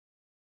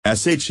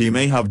She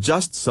may have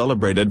just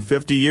celebrated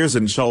 50 years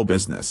in show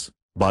business,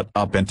 but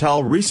up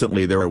until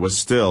recently there was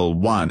still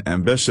one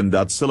ambition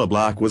that Cilla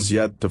Black was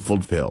yet to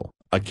fulfill,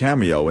 a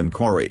cameo in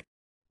Corrie.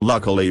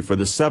 Luckily for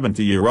the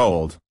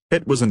 70-year-old,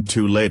 it wasn't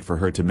too late for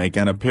her to make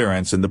an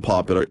appearance in the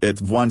popular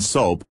It1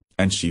 soap,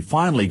 and she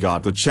finally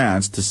got the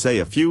chance to say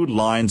a few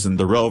lines in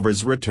the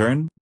Rovers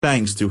Return,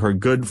 thanks to her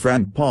good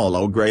friend Paul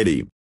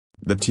O'Grady.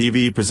 The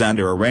TV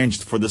presenter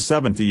arranged for the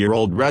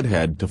 70-year-old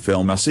redhead to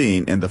film a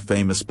scene in the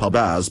famous pub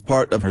as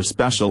part of her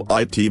special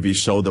ITV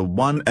show The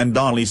One and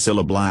Only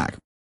Cilla Black.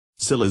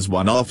 Cilla's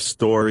one-off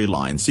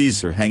storyline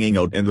sees her hanging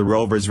out in the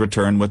Rovers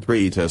Return with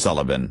Rita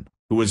Sullivan,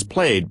 who is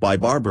played by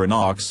Barbara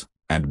Knox,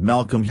 and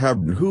Malcolm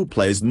Hebden, who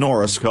plays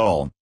Norris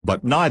Cole,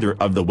 but neither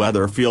of the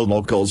Weatherfield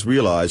locals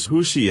realize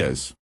who she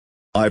is.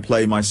 "I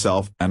play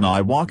myself and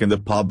I walk in the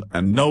pub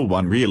and no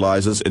one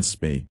realizes it's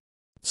me,"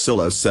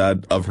 Cilla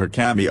said of her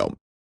cameo.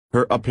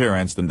 Her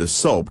appearance in the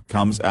soap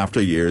comes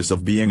after years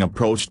of being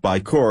approached by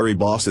Corrie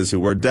bosses who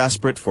were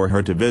desperate for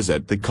her to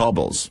visit the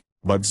couples,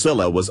 but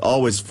Cilla was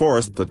always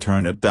forced to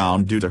turn it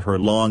down due to her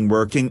long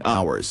working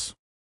hours.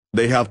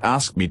 "They have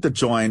asked me to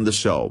join the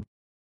show.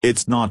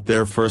 It's not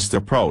their first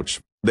approach,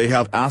 they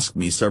have asked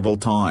me several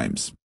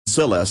times,"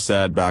 Cilla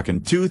said back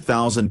in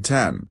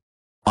 2010.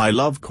 "I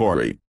love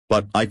Corrie,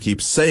 but I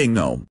keep saying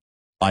no.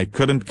 I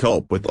couldn't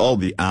cope with all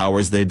the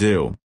hours they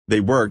do,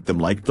 they work them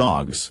like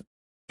dogs.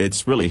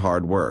 It's really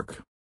hard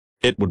work.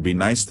 It would be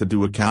nice to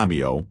do a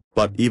cameo,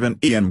 but even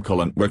Ian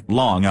couldn't work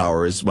long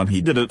hours when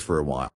he did it for a while."